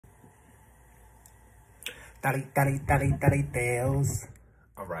Tails.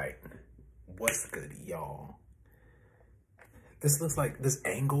 All right, what's good, y'all? This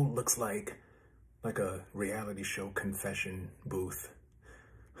angle looks like a reality show confession booth.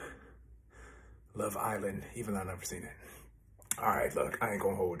 Love Island, even though I've never seen it. All right, look, I ain't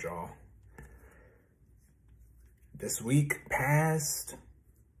gonna hold y'all. This week past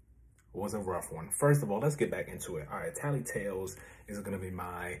was a rough one. First of all, let's get back into it. All right, Tally Tales is gonna be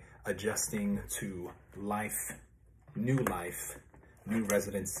my adjusting to life, new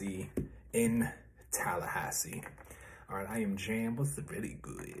residency in Tallahassee. All right, I am Jam. What's really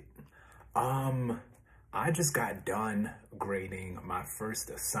good? I just got done grading my first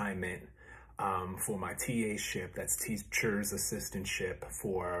assignment for my TA-ship, that's teacher's assistantship,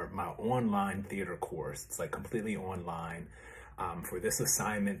 for my online theater course. It's like completely online. For this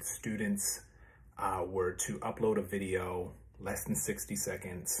assignment, students were to upload a video, less than 60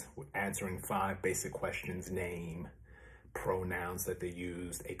 seconds, answering 5 basic questions: name, pronouns that they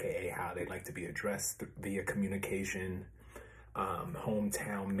used, aka how they like to be addressed via communication,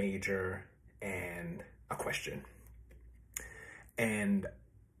 hometown major, and a question. And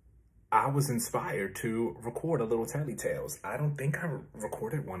I was inspired to record a little Tally Tales. I don't think I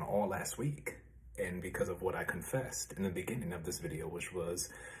recorded one all last week. And because of what I confessed in the beginning of this video, which was,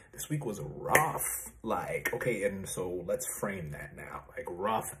 this week was rough. Like, okay, and so let's frame that now. Like,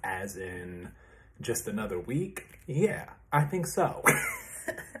 rough as in just another week? Yeah, I think so.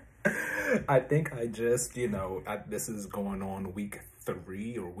 I think I just, this is going on week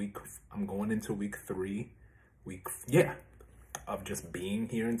 3 or I'm going into week 3, of just being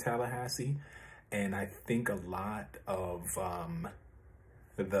here in Tallahassee. And I think a lot of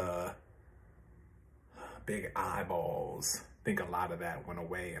the big eyeballs, I think a lot of that went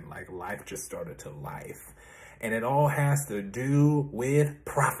away, and like life just started to life. And it all has to do with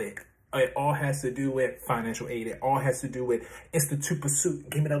profit. It all has to do with financial aid. It all has to do with Institute Pursuit.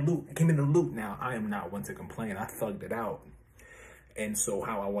 Give me the loot. Give me the loot. Now, I am not one to complain. I thugged it out. And so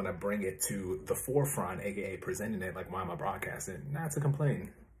how I want to bring it to the forefront, aka presenting it, like, why am I broadcasting? Not to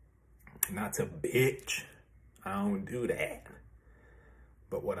complain. Not to bitch. I don't do that.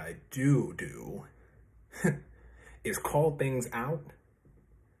 But what I do is call things out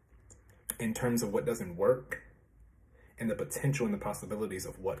in terms of what doesn't work and the potential and the possibilities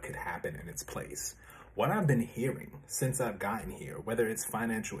of what could happen in its place. What I've been hearing since I've gotten here, whether it's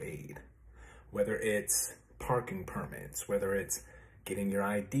financial aid, whether it's parking permits, whether it's getting your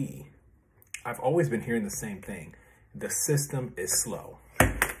ID, I've always been hearing the same thing. The system is slow.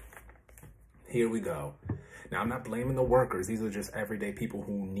 Here we go. Now, I'm not blaming the workers. These are just everyday people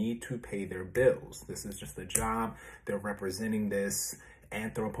who need to pay their bills. This is just a job. They're representing this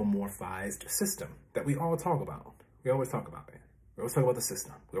anthropomorphized system that we all talk about. We always talk about it. We always talk about the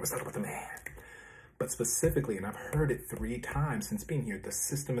system. We always talk about the man. But specifically, and I've heard it 3 times since being here, the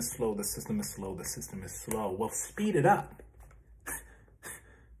system is slow, the system is slow, the system is slow. Well, speed it up.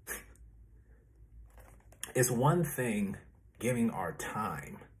 It's one thing giving our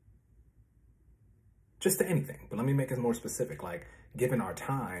time just to anything, but let me make it more specific, like giving our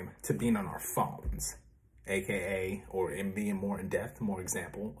time to being on our phones, aka, or in being more in-depth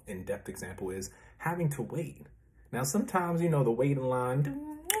example is having to wait. Now, sometimes, the waiting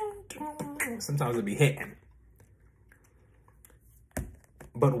line, sometimes it'll be hitting.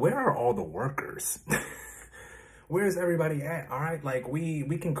 But where are all the workers? Where's everybody at? All right, like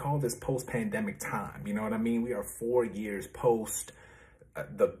we can call this post-pandemic time. You know what I mean? We are 4 years post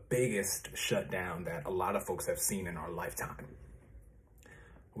the biggest shutdown that a lot of folks have seen in our lifetime.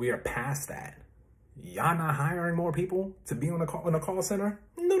 We are past that. Y'all not hiring more people to be on a call center?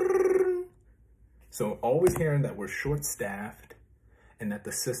 So always hearing that we're short-staffed and that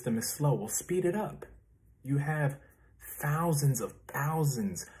the system is slow. Well, speed it up. You have thousands of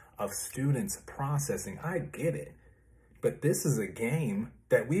students processing. I get it. But this is a game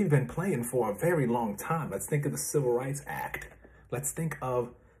that we've been playing for a very long time. Let's think of the Civil Rights Act. Let's think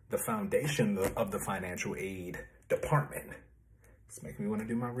of the foundation of the financial aid department. It's making me want to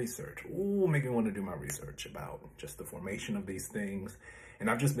do my research. Ooh, making me want to do my research about just the formation of these things. And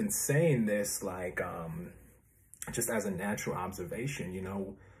I've just been saying this like, just as a natural observation,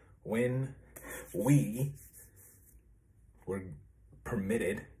 when we were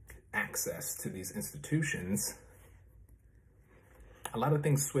permitted access to these institutions, a lot of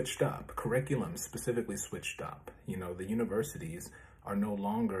things switched up. Curriculum specifically switched up. The universities are no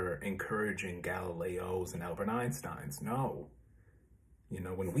longer encouraging Galileos and Albert Einsteins. No.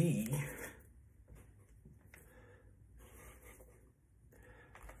 When we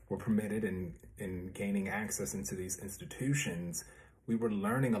were permitted in gaining access into these institutions, we were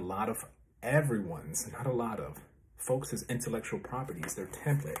learning a lot of everyone's, not a lot of, folks' intellectual properties, their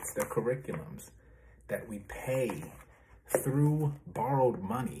templates, their curriculums that we pay through borrowed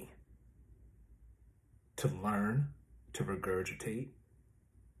money to learn, to regurgitate,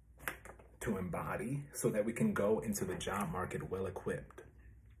 to embody, so that we can go into the job market well equipped.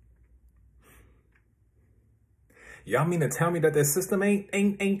 Y'all mean to tell me that their system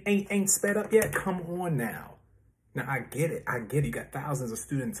ain't sped up yet? Come on now. Now I get it. You got thousands of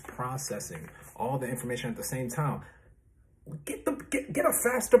students processing all the information at the same time. Get a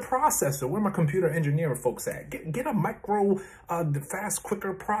faster processor. Where my computer engineering folks at? Get a micro, fast,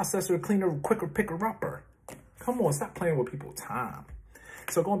 quicker processor, cleaner, quicker picker-upper. Come on, stop playing with people's time.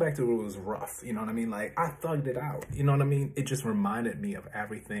 So going back to it was rough, you know what I mean? Like, I thugged it out, you know what I mean? It just reminded me of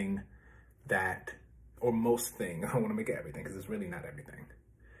everything that, or most things, I don't want to make it everything because it's really not everything.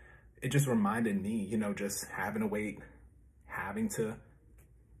 It just reminded me, you know, just having to wait,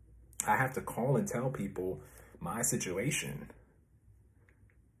 I have to call and tell people my situation.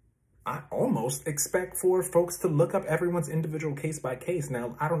 I almost expect for folks to look up everyone's individual case by case.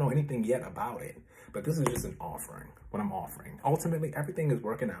 Now, I don't know anything yet about it, but this is just an offering, what I'm offering. Ultimately, everything is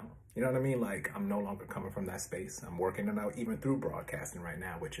working out. You know what I mean? Like, I'm no longer coming from that space. I'm working it out even through broadcasting right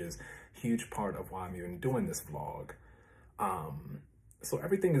now, which is a huge part of why I'm even doing this vlog. So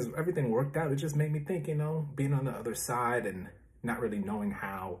everything worked out. It just made me think, you know, being on the other side and not really knowing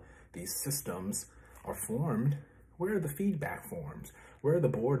how these systems are formed. Where are the feedback forms? Where are the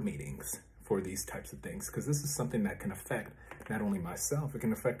board meetings for these types of things? Because this is something that can affect not only myself, it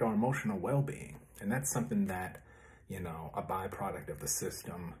can affect our emotional well-being. And that's something that, you know, a byproduct of the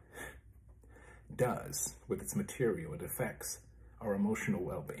system does with its material. It affects our emotional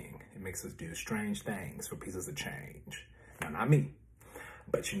well-being. It makes us do strange things for pieces of change. Now, not me,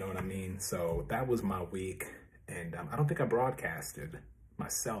 but you know what I mean? So that was my week. And I don't think I broadcasted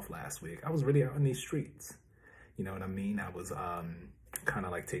myself last week. I was really out in these streets. You know what I mean? I was kind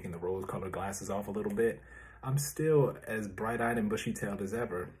of like taking the rose-colored glasses off a little bit. I'm still as bright-eyed and bushy-tailed as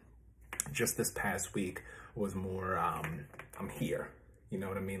ever. Just this past week was more, I'm here. You know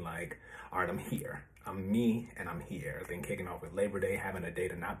what I mean? Like, all right, I'm here. I'm me and I'm here. Then kicking off with Labor Day, having a day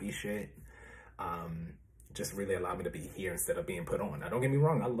to not be shit. Just really allowed me to be here instead of being put on. Now, don't get me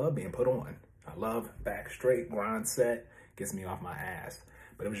wrong. I love being put on. I love back straight, grind set, gets me off my ass.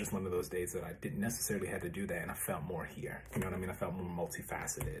 But it was just one of those days that I didn't necessarily have to do that, and I felt more here. You know what I mean? I felt more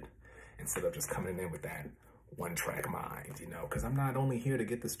multifaceted instead of just coming in with that one-track mind, you know? Because I'm not only here to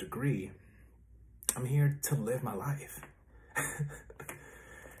get this degree, I'm here to live my life.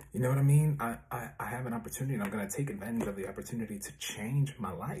 You know what I mean? I have an opportunity, and I'm going to take advantage of the opportunity to change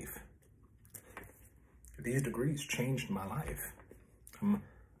my life. These degrees changed my life. I'm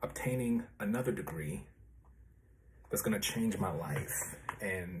obtaining another degree that's going to change my life.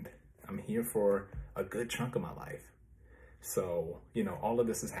 And I'm here for a good chunk of my life. So, you know, all of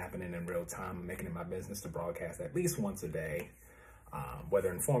this is happening in real time. I'm making it my business to broadcast at least once a day,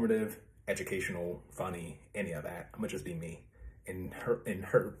 whether informative, educational, funny, any of that. I'm going to just be me in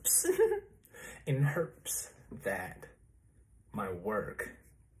hopes, in hopes that my work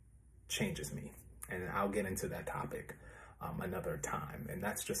changes me. And I'll get into that topic another time. And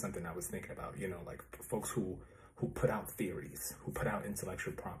that's just something I was thinking about, you know, like folks who put out theories, who put out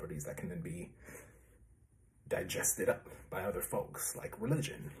intellectual properties that can then be digested up by other folks, like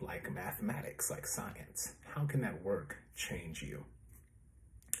religion, like mathematics, like science. How can that work change you?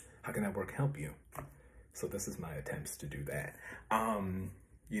 How can that work help you? So this is my attempts to do that.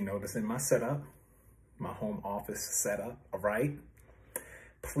 You notice in my setup, my home office setup, all right?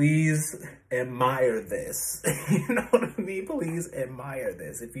 Please admire this. You know what I mean? Please admire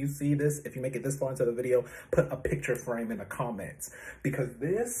this. If you see this, if you make it this far into the video, put a picture frame in the comments. Because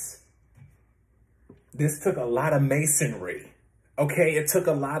this took a lot of masonry. Okay, it took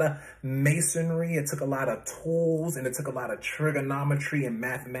a lot of masonry, it took a lot of tools, and it took a lot of trigonometry and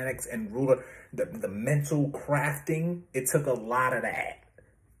mathematics and ruler, the mental crafting. It took a lot of that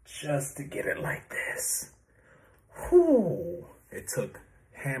just to get it like this. Whew. It took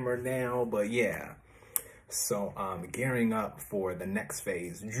hammer now, but yeah. So I'm gearing up for the next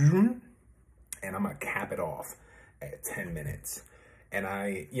phase, and I'm gonna cap it off at 10 minutes. And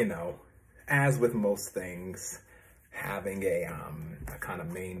I, you know, as with most things, having a kind of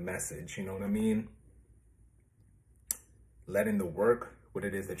main message, you know what I mean? Letting the work, what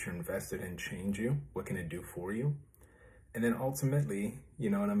it is that you're invested in, change you. What can it do for you? And then ultimately, you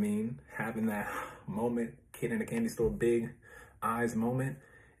know what I mean? Having that moment, kid in the candy store, big eyes moment,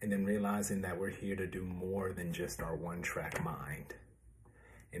 and then realizing that we're here to do more than just our one-track mind.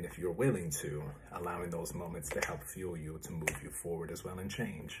 And if you're willing to, allowing those moments to help fuel you, to move you forward as well and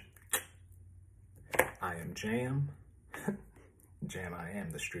change. I am Jam. Jam, I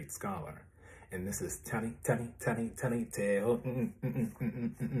am the street scholar. And this is Tell.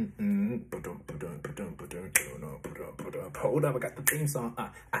 Hold up, I got the theme song.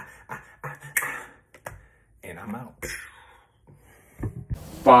 And I'm out.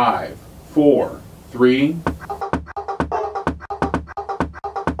 5, 4, 3,